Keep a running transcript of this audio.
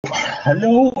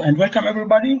Hello and welcome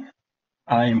everybody.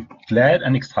 I'm glad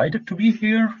and excited to be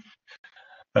here.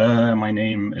 My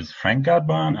name is Frank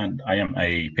Gadban and I am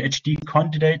a PhD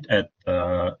candidate at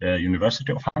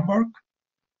University of Hamburg.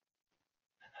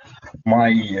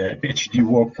 My PhD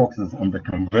work focuses on the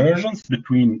convergence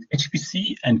between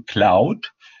HPC and cloud,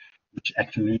 which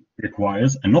actually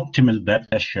requires an optimal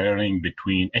data sharing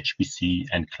between HPC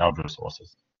and cloud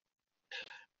resources.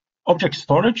 Object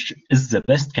storage is the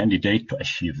best candidate to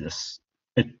achieve this.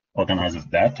 It organizes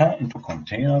data into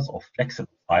containers of flexible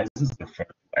sizes referred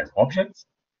to as objects.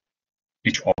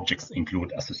 Each object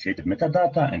includes associated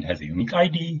metadata and has a unique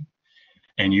ID.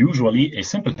 And usually, a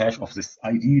simple hash of this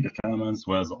ID determines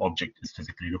where the object is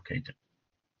physically located.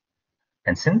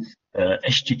 And since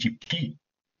HTTP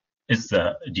is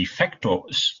the de facto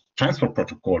transfer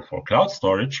protocol for cloud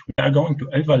storage, we are going to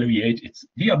evaluate its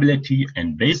viability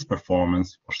and base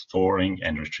performance for storing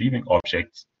and retrieving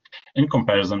objects in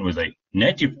comparison with a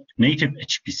native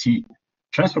HPC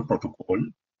transfer protocol,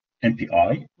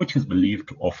 MPI, which is believed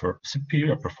to offer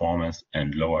superior performance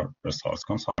and lower resource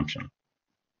consumption.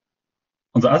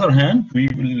 On the other hand, we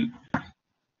will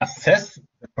assess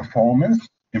the performance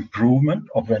improvement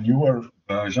of the newer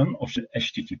version of the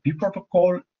HTTP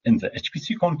protocol in the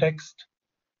HPC context.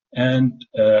 And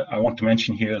I want to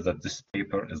mention here that this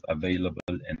paper is available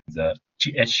in the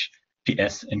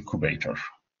THPS incubator.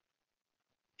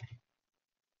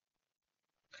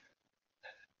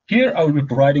 Here I will be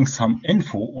providing some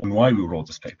info on why we wrote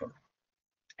this paper.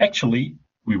 Actually,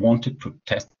 we wanted to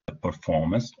test the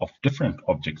performance of different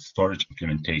object storage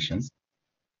implementations,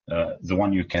 the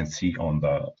one you can see on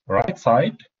the right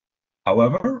side.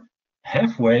 However,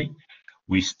 halfway,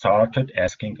 we started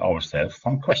asking ourselves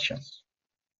some questions.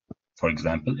 For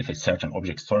example, if a certain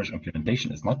object storage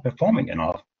implementation is not performing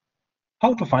enough,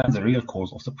 how to find the real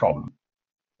cause of the problem?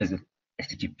 Is it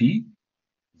HTTP,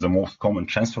 the most common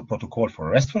transfer protocol for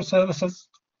RESTful services,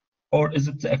 or is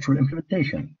it the actual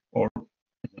implementation? Or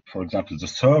is it, for example, the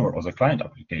server or the client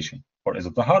application, or is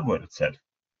it the hardware itself?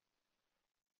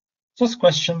 Those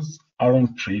questions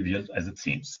aren't trivial as it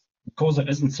seems, because there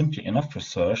isn't simply enough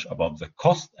research about the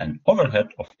cost and overhead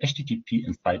of HTTP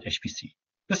inside HPC.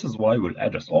 This is why we'll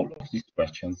address all of these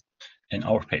questions in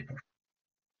our paper.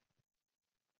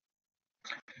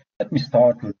 Let me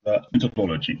start with the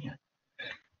methodology.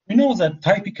 We know that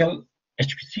typical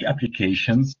HPC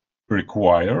applications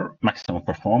require maximum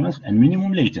performance and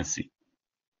minimum latency.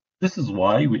 This is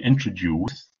why we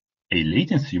introduce a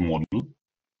latency model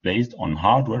based on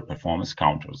hardware performance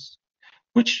counters,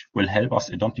 which will help us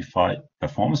identify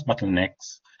performance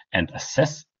bottlenecks and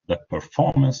assess the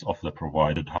performance of the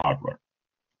provided hardware.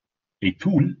 A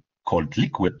tool called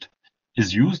Liquid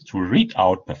is used to read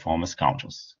out performance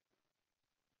counters.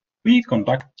 We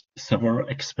conduct several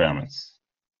experiments.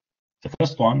 The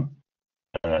first one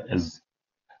is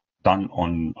done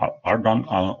on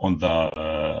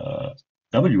the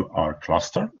WR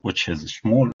cluster, which is a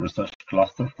small research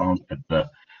cluster found at the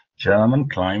German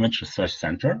Climate Research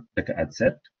Center,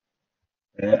 Ethernet,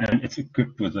 and it's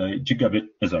equipped with a Gigabit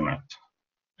Ethernet.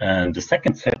 And the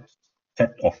second set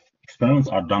of experiments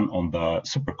are done on the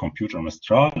supercomputer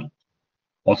Mistral,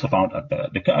 also found at the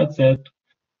Ethernet,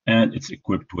 and it's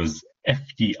equipped with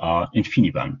FDR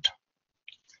Infiniband.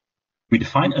 We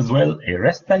define as well a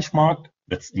REST benchmark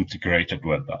that's integrated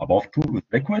with the above tool with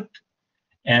Liquid,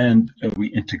 and we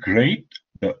integrate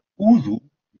the USU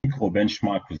micro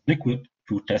benchmark with Liquid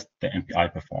to test the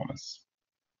MPI performance.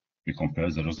 We compare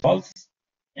the results,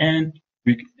 and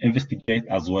we investigate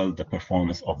as well the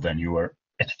performance of the newer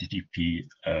HTTP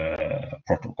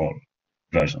protocol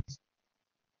versions.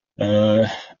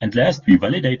 And last, we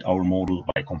validate our model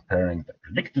by comparing the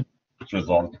predicted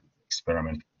result with the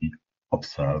experimentally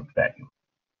observed value.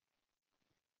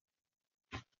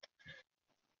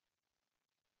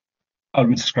 I'll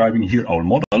be describing here our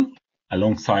model.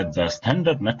 Alongside the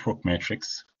standard network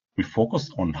metrics, we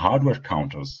focus on hardware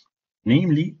counters,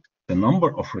 namely the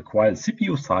number of required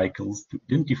CPU cycles to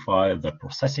identify the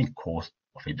processing cost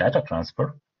of a data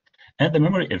transfer and the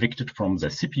memory evicted from the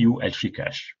CPU L3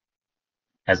 cache.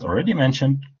 As already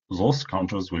mentioned, those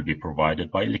counters will be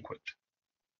provided by Liquid.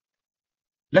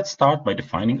 Let's start by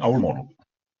defining our model.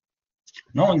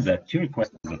 Knowing that T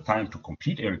request is the time to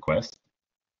complete a request,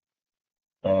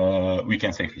 we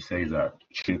can safely say that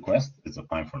T request is the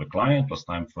time for the client plus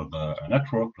time for the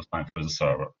network plus time for the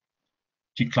server.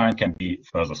 T client can be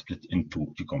further split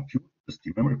into T compute plus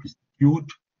T memory plus T queued.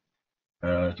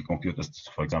 T compute is,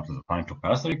 for example, the time to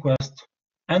pass the request,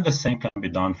 and the same can be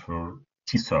done for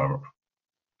T server.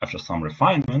 After some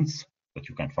refinements that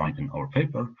you can find in our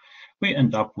paper, we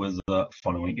end up with the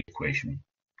following equation.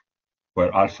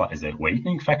 where alpha is a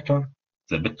weighting factor,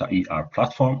 the beta E are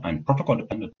platform and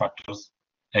protocol-dependent factors,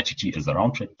 HT is the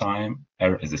round trip time,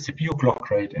 R is the CPU clock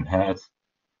rate in hertz,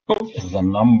 O is the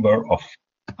number of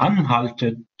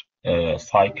unhalted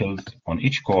cycles on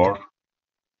each core,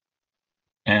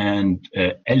 and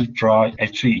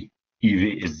L3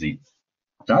 EV is the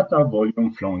data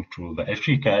volume flowing through the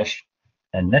L3 cache,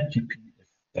 and net TP is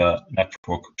the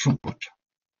network throughput.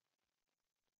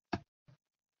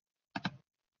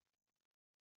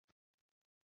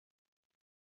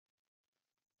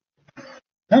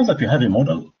 Now that we have a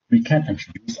model, we can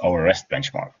introduce our REST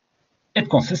benchmark. It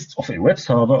consists of a web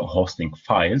server hosting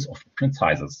files of different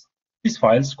sizes. These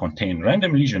files contain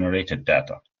randomly generated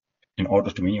data in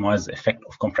order to minimize the effect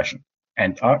of compression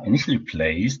and are initially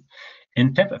placed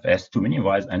in TempFS to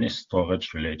minimize any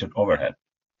storage-related overhead.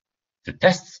 The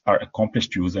tests are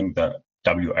accomplished using the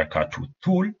WRK2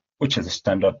 tool, which is a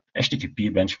standard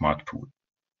HTTP benchmark tool.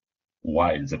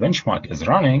 While the benchmark is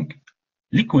running,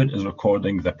 Liquid is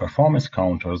recording the performance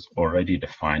counters already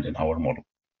defined in our model.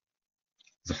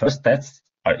 The first tests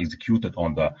are executed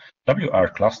on the WR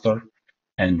cluster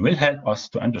and will help us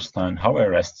to understand how a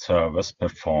REST service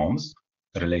performs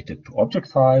related to object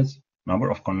size, number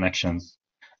of connections,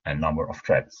 and number of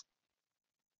threads.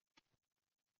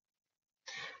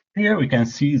 Here we can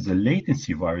see the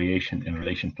latency variation in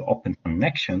relation to open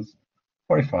connections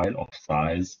for a file of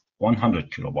size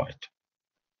 100 kilobyte.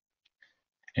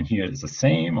 And here is the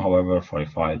same, however, for a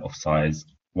file of size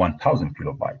 1000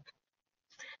 kilobyte.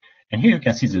 And here you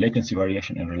can see the latency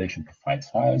variation in relation to file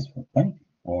size for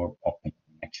 24 open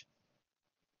connections.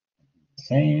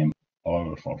 Same,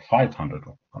 however, for 500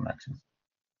 open connections.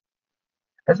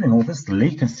 As we notice, the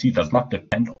latency does not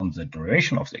depend on the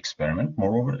duration of the experiment.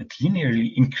 Moreover, it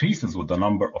linearly increases with the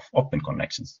number of open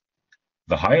connections.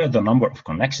 The higher the number of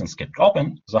connections kept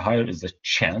open, the higher is the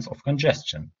chance of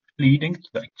congestion, leading to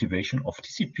the activation of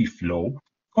TCP flow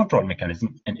control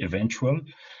mechanism and eventual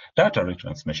data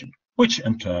retransmission, which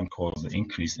in turn causes the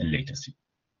increase in latency.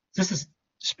 This is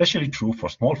especially true for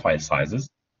small file sizes.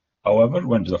 However,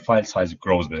 when the file size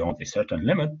grows beyond a certain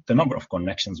limit, the number of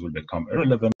connections will become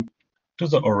irrelevant to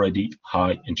the already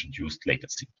high introduced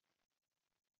latency.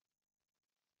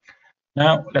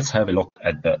 Now, let's have a look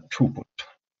at the throughput.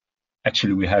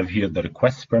 Actually, we have here the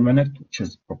requests per minute, which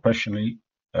is proportional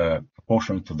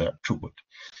to the throughput.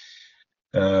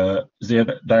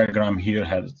 The diagram here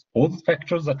has all the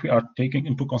factors that we are taking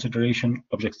into consideration: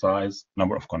 object size,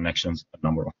 number of connections, and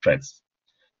number of threads.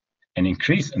 An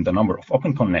increase in the number of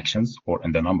open connections or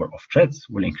in the number of threads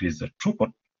will increase the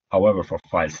throughput. However, for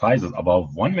file sizes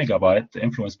above 1 megabyte, the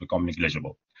influence becomes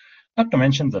negligible. Not to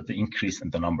mention that the increase in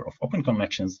the number of open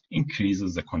connections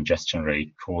increases the congestion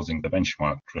rate, causing the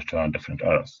benchmark to return different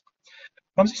errors.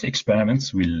 From these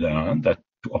experiments, we learned that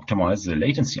to optimize the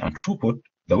latency and throughput,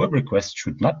 the web request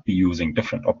should not be using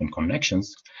different open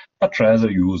connections, but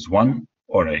rather use one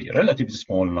or a relatively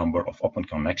small number of open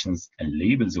connections and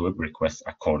label the web request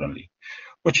accordingly,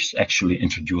 which is actually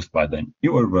introduced by the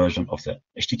newer version of the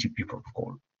HTTP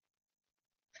protocol.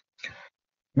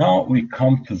 Now we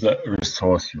come to the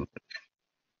resource usage.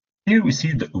 Here we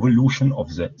see the evolution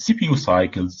of the CPU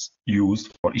cycles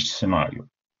used for each scenario.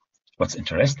 What's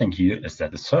interesting here is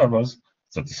that the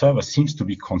server seems to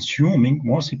be consuming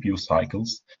more CPU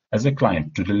cycles as a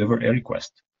client to deliver a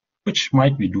request, which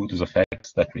might be due to the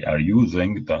fact that we are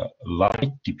using the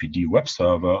light TPD web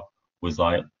server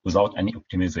without any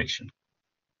optimization.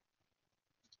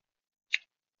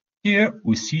 Here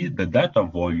we see the data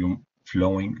volume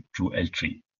flowing through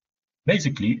L3.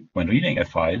 Basically, when reading a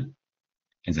file,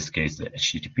 in this case the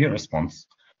HTTP response,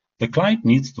 the client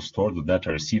needs to store the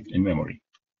data received in memory.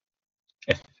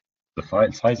 If the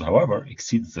file size, however,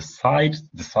 exceeds the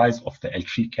size of the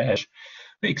L3 cache,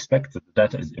 we expect that the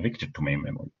data is evicted to main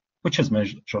memory, which is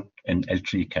measured in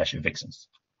L3 cache evictions,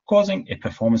 causing a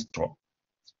performance drop.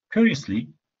 Curiously,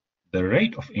 the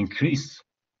rate of increase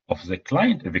of the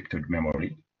client evicted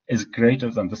memory is greater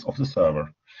than this of the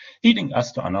server, leading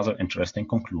us to another interesting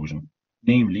conclusion,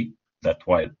 namely that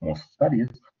while most studies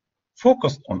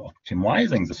focused on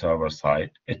optimizing the server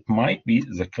side, it might be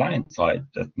the client side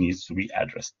that needs to be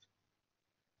addressed.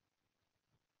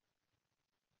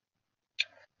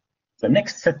 The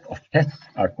next set of tests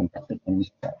are conducted on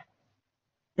Mistral,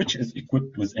 which is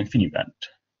equipped with Infiniband.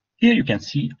 Here you can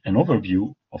see an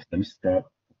overview of the Mistral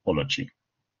topology.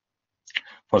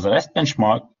 For the REST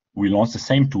benchmark, we launched the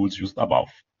same tools used above: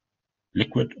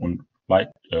 Liquid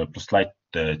plus light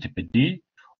TPD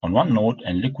on one node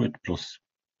and Liquid plus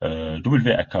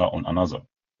WRK on another,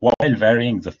 while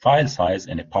varying the file size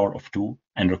in a power of 2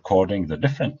 and recording the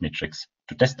different metrics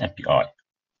to test MPI.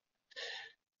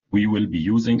 we will be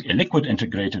using a liquid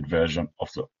integrated version of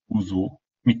the USO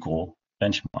micro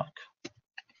benchmark.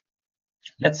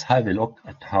 Let's have a look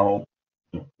at how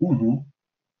the USO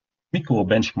micro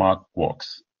benchmark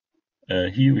works.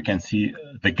 Here we can see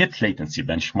the get latency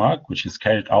benchmark, which is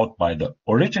carried out by the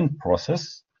origin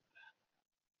process,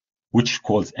 which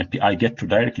calls MPI get to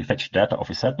directly fetch data of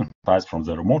a certain size from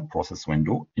the remote process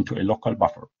window into a local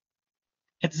buffer.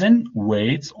 It then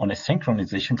waits on a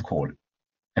synchronization call,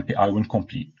 MPI when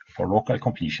complete, for local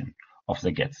completion of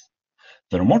the gets.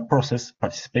 The remote process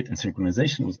participates in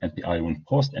synchronization with MPI when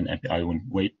post and MPI when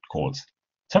wait calls.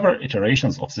 Several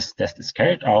iterations of this test is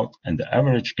carried out, and the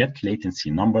average get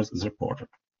latency numbers is reported.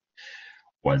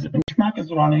 While the benchmark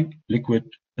is running, Liquid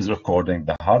is recording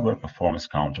the hardware performance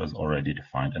counters already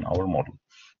defined in our model.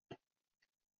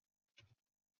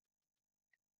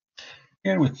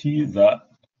 Here we see the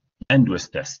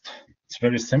bandwidth test. It's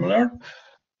very similar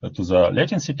to the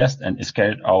latency test and is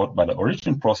carried out by the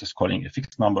origin process calling a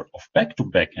fixed number of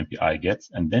back-to-back MPI gets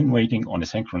and then waiting on a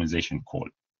synchronization call,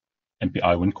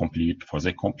 MPI when complete, for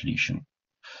the completion.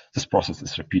 This process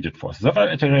is repeated for several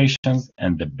iterations,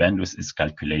 and the bandwidth is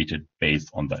calculated based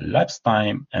on the elapsed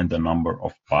time and the number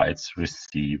of bytes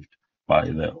received by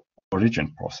the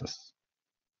origin process.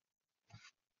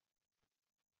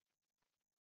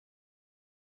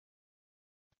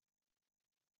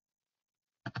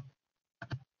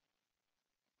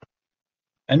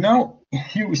 And now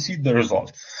here we see the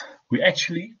results. We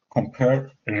actually compare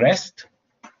REST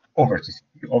over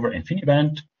TCP over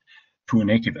Infiniband to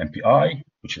native MPI,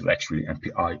 which is actually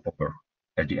MPI over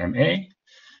RDMA,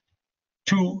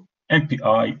 to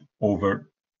MPI over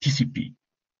TCP.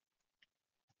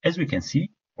 As we can see,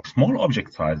 for small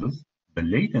object sizes, the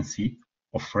latency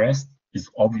of REST is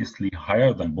obviously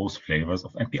higher than both flavors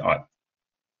of MPI.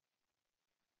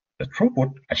 The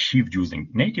throughput achieved using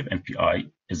native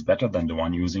MPI is better than the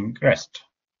one using REST.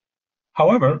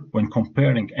 However, when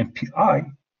comparing MPI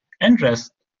and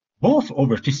REST both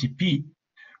over TCP,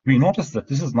 we notice that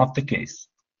this is not the case,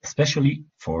 especially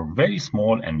for very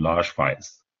small and large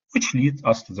files, which leads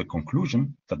us to the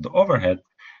conclusion that the overhead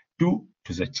due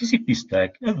to the TCP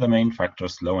stack is the main factor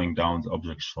slowing down the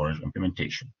object storage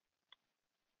implementation.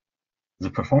 The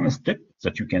performance dip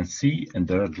that you can see in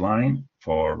the red line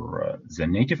for the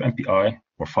native MPI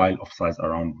for file of size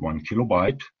around 1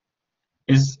 kilobyte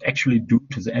is actually due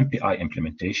to the MPI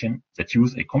implementation that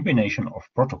use a combination of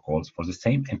protocols for the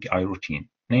same MPI routine,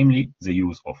 namely the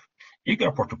use of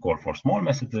eager protocol for small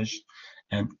messages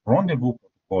and rendezvous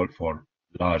protocol for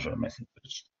larger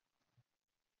messages.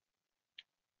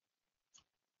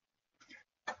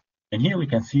 And here we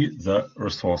can see the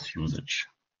resource usage.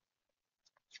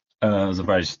 The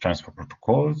various transfer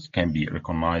protocols can be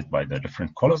recognized by the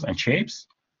different colors and shapes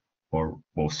for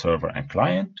both server and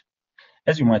client.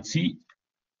 As you might see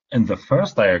in the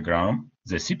first diagram,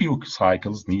 the CPU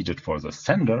cycles needed for the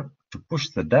sender to push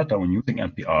the data when using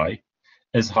MPI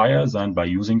is higher than by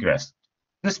using REST.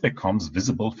 This becomes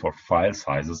visible for file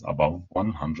sizes above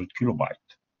 100 kilobyte.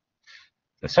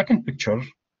 The second picture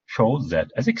shows that,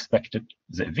 as expected,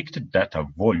 the evicted data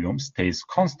volume stays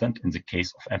constant in the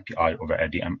case of MPI over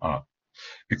RDMA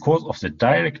because of the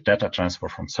direct data transfer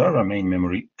from server main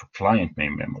memory to client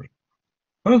main memory.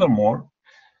 Furthermore,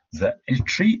 the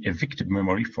L3 evicted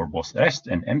memory for both REST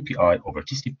and MPI over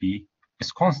TCP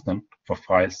is constant for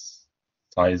file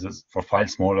sizes for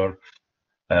files smaller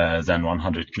than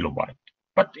 100 kilobyte,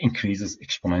 but increases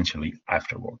exponentially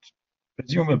afterwards,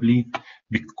 presumably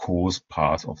because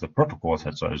parts of the protocol,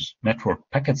 such as network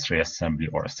packets reassembly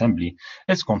or assembly,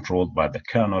 is controlled by the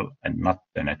kernel and not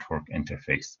the network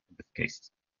interface in this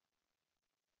case.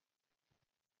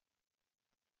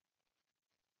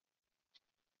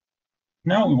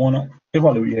 Now we want to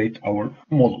evaluate our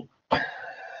model. The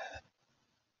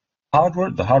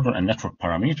hardware and network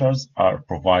parameters are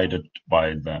provided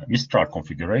by the Mistral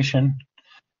configuration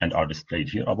and are displayed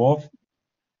here above.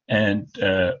 And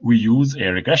we use a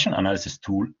regression analysis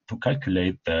tool to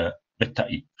calculate the beta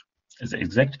E. The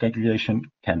exact calculation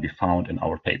can be found in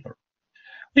our paper.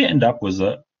 We end up with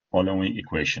the following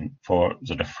equation for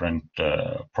the different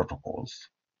protocols.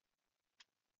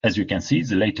 As you can see,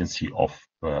 the latency of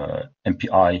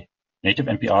MPI, native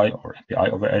MPI or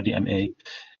MPI over RDMA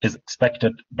is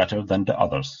expected better than the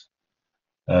others.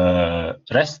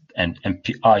 REST and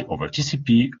MPI over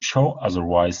TCP show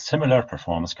otherwise similar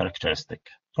performance characteristic.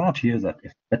 So note here that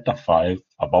if beta 5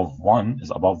 above 1 is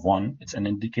above 1, it's an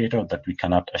indicator that we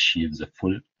cannot achieve the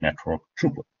full network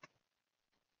throughput.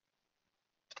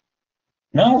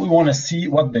 Now we want to see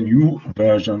what the new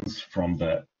versions from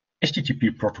the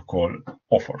HTTP protocol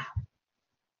offer.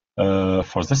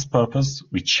 For this purpose,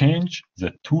 we change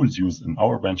the tools used in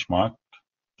our benchmark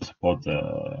to support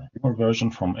the newer version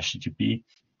from HTTP,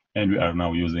 and we are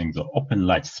now using the Open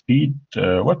Lightspeed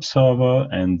web server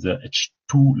and the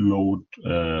H2 load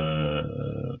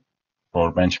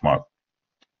for benchmark.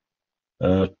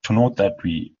 To note that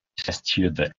we test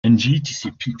here the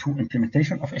ng-TCP2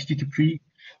 implementation of HTTP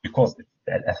because it's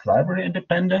LS library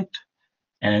independent,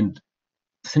 and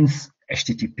since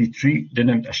HTTP3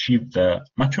 didn't achieve the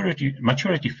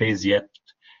maturity phase yet,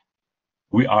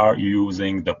 we are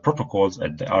using the protocols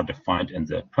as they are defined in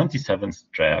the 27th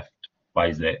draft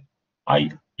by the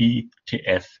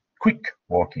IETF Quick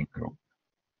Working Group.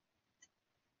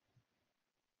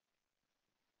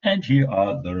 And here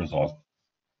are the results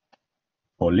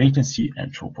for latency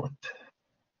and throughput.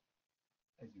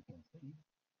 As you can see,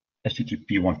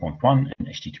 HTTP 1.1 and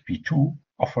HTTP 2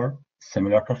 offer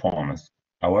similar performance.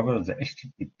 However, the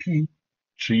HTTP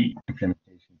 3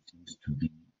 implementation seems to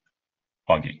be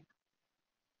buggy.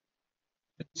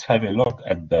 Let's have a look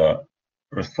at the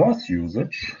resource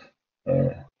usage.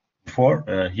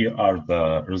 Here are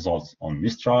the results on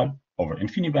Mistral over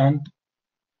Infiniband.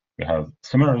 We have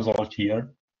similar result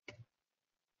here.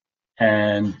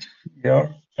 And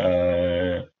here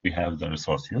we have the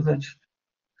resource usage.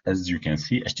 As you can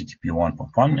see, HTTP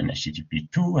 1.1 and HTTP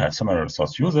 2 have similar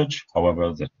resource usage.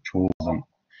 However, the chosen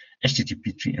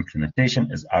HTTP 3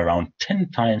 implementation is around 10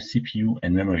 times CPU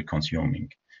and memory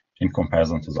consuming in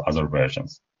comparison to the other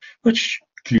versions, which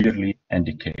clearly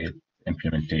indicate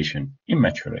implementation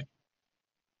immaturity.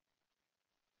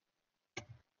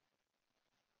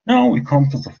 Now we come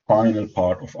to the final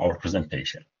part of our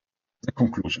presentation, the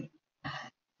conclusion.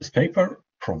 This paper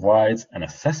provides an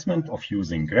assessment of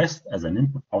using REST as an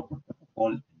input-output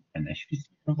protocol in an HPC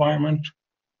environment.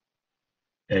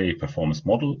 A performance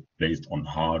model based on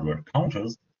hardware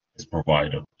counters is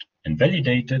provided and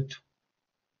validated.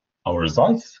 Our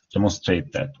results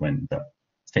demonstrate that when the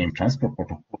same transport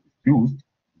protocol is used,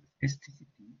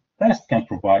 REST can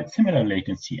provide similar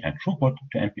latency and throughput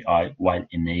to MPI while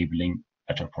enabling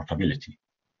better portability.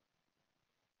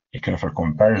 A careful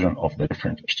comparison of the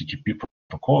different HTTP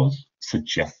protocols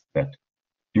suggests that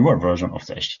newer version of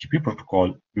the HTTP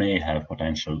protocol may have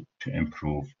potential to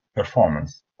improve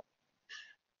performance.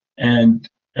 And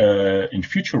in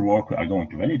future work, we are going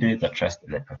to validate that REST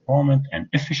is a performant and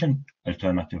efficient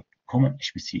alternative to common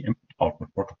HPC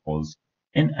input-output protocols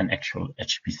in an actual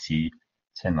HPC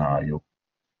scenario,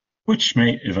 which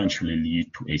may eventually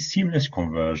lead to a seamless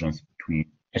convergence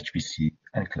between HPC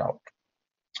and cloud.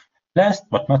 Last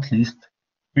but not least,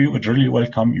 we would really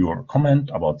welcome your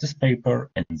comment about this paper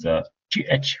in the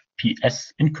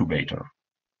GHPS incubator.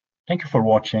 Thank you for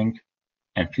watching,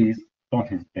 and please don't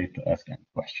hesitate to ask any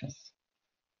questions.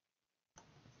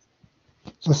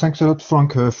 So thanks a lot,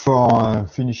 Frank, for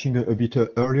finishing a bit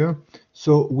earlier.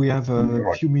 So we have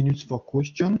a few minutes for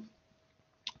questions.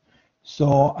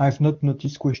 So I've not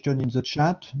noticed question in the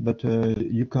chat, but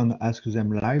you can ask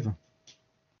them live.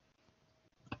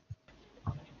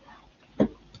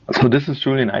 So this is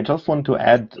Julian. I just want to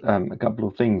add a couple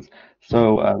of things.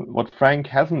 So what Frank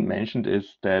hasn't mentioned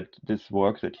is that this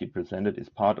work that he presented is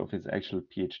part of his actual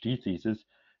PhD thesis,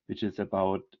 which is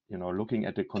about looking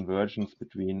at the convergence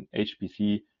between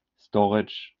HPC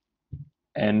storage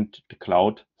and the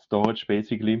cloud storage,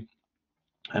 basically.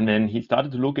 And then he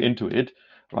started to look into it,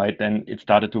 right? Then it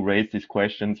started to raise these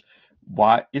questions.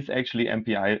 Why is actually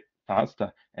MPI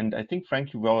faster? And I think,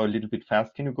 Frank, you were a little bit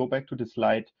fast. Can you go back to the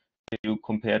slide? You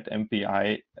compared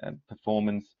MPI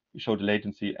performance, you showed the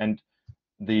latency and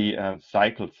the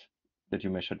cycles that you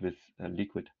measured with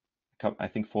Liquid. I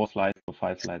think 4 slides or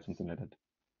 5 slides, something like that.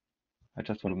 I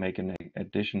just want to make an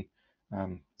addition.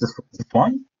 This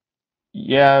one?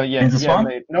 Yeah.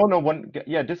 One? No, one.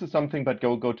 Yeah, this is something, but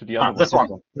go to the other one.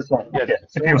 This one. Yeah.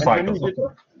 Okay.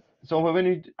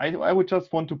 I would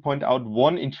just want to point out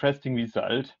one interesting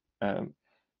result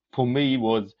for me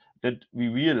was that we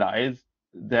realized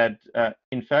that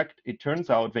in fact it turns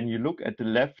out when you look at the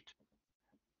left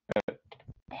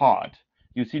part,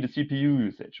 you see the CPU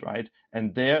usage, right?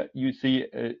 And there you see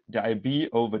the IB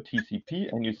over TCP,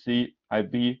 and you see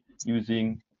IB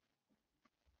using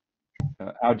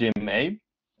RDMA,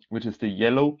 which is the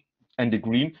yellow and the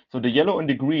green. So the yellow and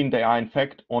the green, they are in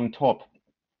fact on top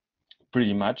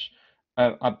pretty much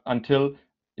up until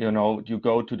you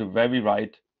go to the very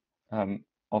right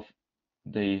of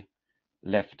the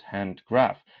left-hand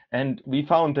graph. And we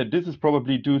found that this is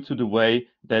probably due to the way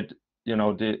that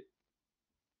the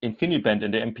Infiniband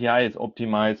and the MPI is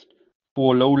optimized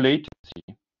for low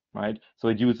latency, right? So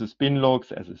it uses spin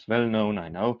logs, as is well known, I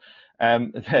know,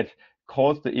 that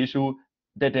cause the issue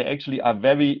that they actually are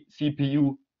very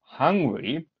CPU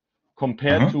hungry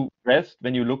compared to REST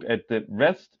when you look at the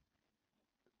REST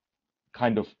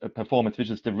kind of performance, which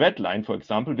is the red line, for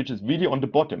example, which is really on the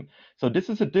bottom. So this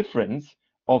is a difference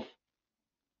of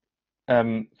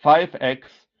 5x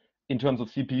in terms of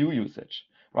CPU usage,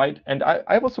 right? And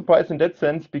I was surprised in that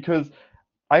sense, because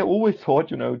I always thought,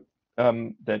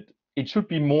 that it should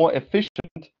be more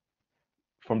efficient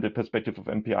from the perspective of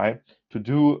MPI to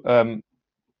do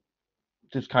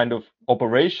this kind of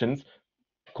operations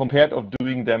compared of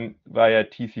doing them via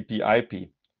TCP/IP.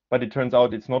 But it turns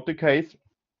out it's not the case.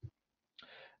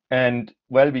 And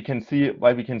well, we can see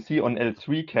on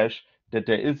L3 cache that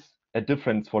there is a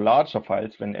difference for larger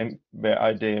files where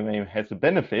RDMA has a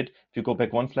benefit. If you go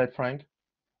back one slide, Frank,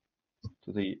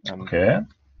 to the okay,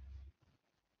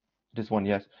 this one,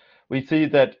 yes, we see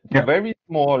that for very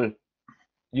small,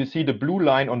 you see the blue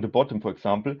line on the bottom, for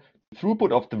example, the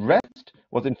throughput of the REST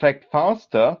was in fact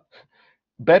faster,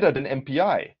 better than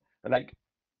MPI. Like,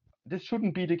 this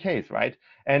shouldn't be the case, right?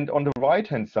 And on the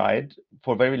right-hand side,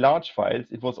 for very large files,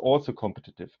 it was also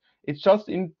competitive. It's just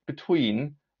in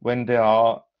between when there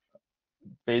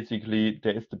is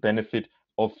the benefit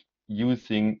of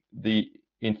using the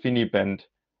Infiniband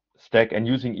stack and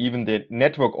using even the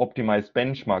network optimized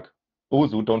benchmark.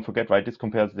 OSU, don't forget, right? This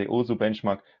compares the OSU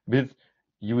benchmark with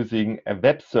using a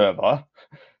web server,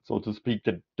 so to speak,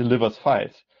 that delivers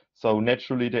files. So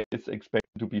naturally, there is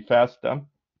expected to be faster.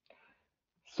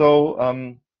 So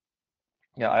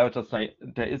I would just say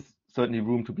there is certainly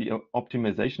room to be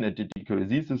optimization at the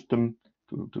DQZ system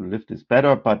to lift this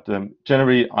better. But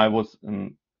generally, I was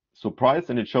surprised,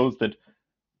 and it shows that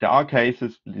there are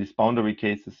cases, these boundary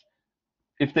cases,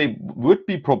 if they would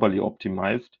be properly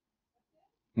optimized,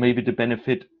 maybe the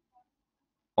benefit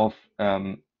of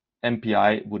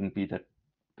MPI wouldn't be that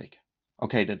big.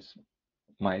 Okay, that's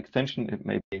my extension. It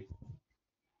may be.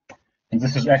 And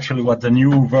this is actually what the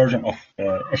new version of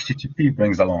HTTP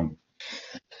brings along.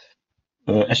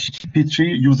 HTTP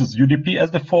 3 uses UDP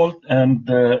as default, and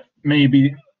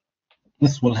maybe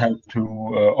this will help to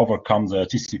overcome the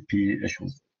TCP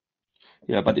issues.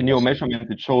 Yeah, but in your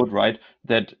measurement, it showed, right,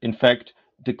 that in fact,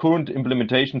 the current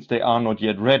implementations, they are not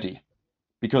yet ready,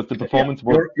 because the performance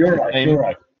was you're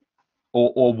right.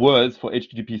 Or worse for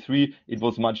HTTP 3, it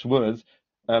was much worse,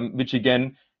 which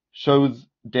again shows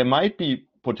there might be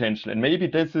potential. And maybe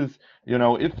this is,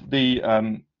 if the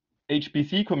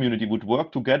HPC community would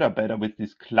work together better with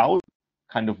this cloud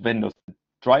kind of vendors,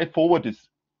 drive forward this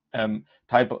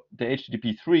type of the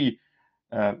HTTP 3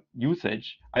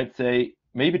 usage, I'd say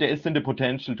maybe there isn't the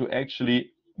potential to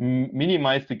actually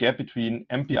minimize the gap between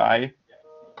MPI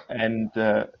and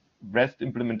REST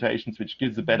implementations, which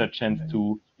gives a better chance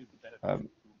to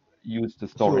use the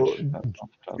storage.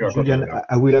 Julian,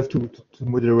 I will have to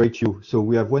moderate you. So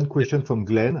we have one question from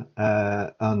Glenn,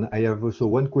 and I have also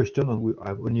one question, and we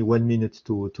have only 1 minute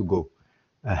to go.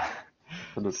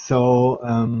 So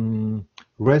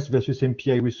REST versus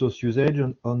MPI resource usage.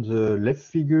 On the left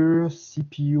figure,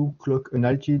 CPU clock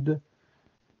unaltered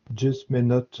just may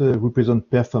not represent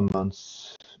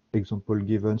performance. Example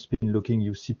given, spin locking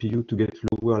use CPU to get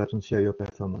lower latency, higher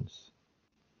performance.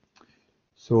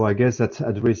 So I guess that's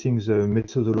addressing the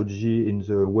methodology in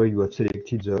the way you have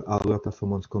selected the hardware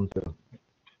performance counter.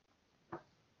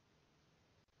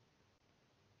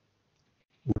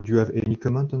 Would you have any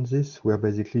comment on this, where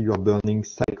basically you are burning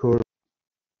cycle?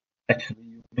 Actually,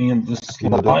 you mean this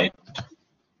slide?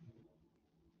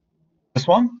 This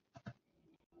one?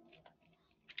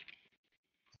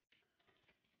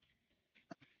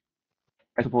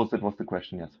 I suppose that was the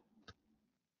question, yes.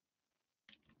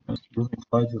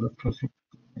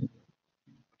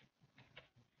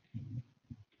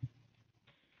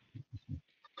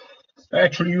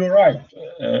 Actually, you're right.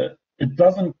 It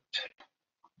doesn't.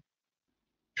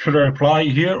 Should I reply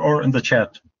here or in the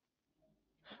chat?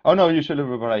 Oh no, you should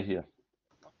reply here,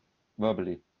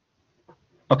 verbally.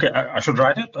 Okay, I should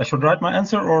write it. I should write my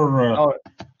answer, or Oh,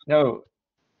 no.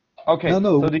 Okay.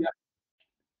 No. So the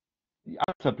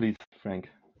answer, please, Frank.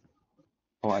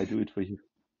 Or I do it for you.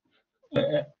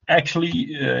 Actually,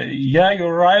 yeah,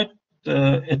 you're right.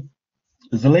 The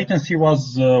latency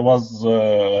wasn't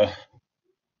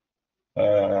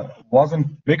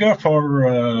bigger for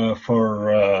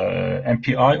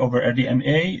MPI over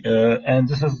RDMA, and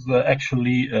this is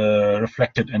actually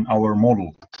reflected in our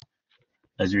model,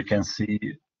 as you can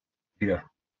see here.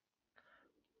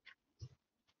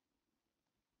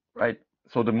 Right.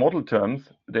 So the model terms,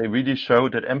 they really show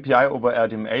that MPI over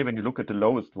RDMA, when you look at the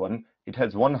lowest one, it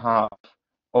has 1/2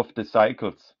 of the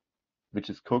cycles, which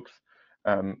is cooks,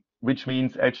 which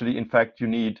means actually, in fact, you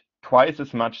need twice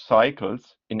as much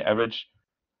cycles in average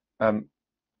to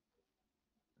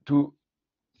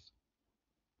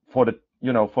for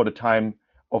the time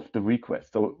of the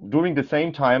request. So during the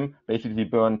same time, basically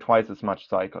burn twice as much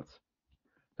cycles.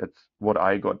 That's what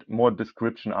I got. More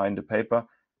description are in the paper.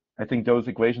 I think those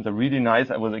equations are really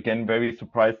nice. I was again very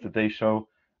surprised that they show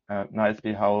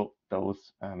nicely how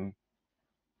those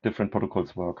different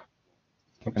protocols work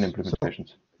and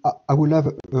implementations. So I will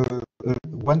have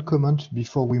one comment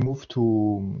before we move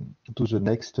to the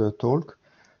next talk.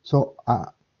 So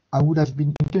I would have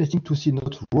been interesting to see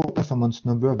not raw performance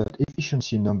number, but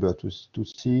efficiency number to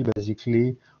see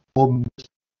basically how much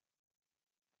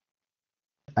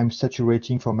I'm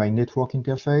saturating for my network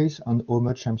interface and how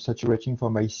much I'm saturating for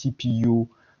my CPU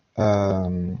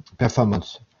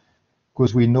performance.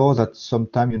 Because we know that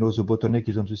sometimes, the bottleneck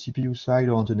is on the CPU side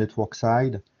or on the network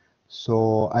side.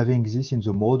 So having this in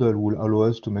the model will allow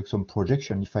us to make some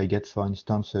projection if I get, for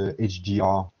instance,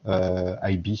 HDR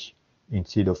IB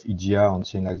instead of EGR and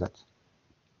things like that.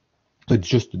 So it's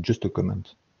just a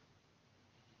comment.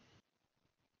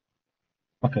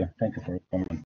 Okay, thank you for your comment.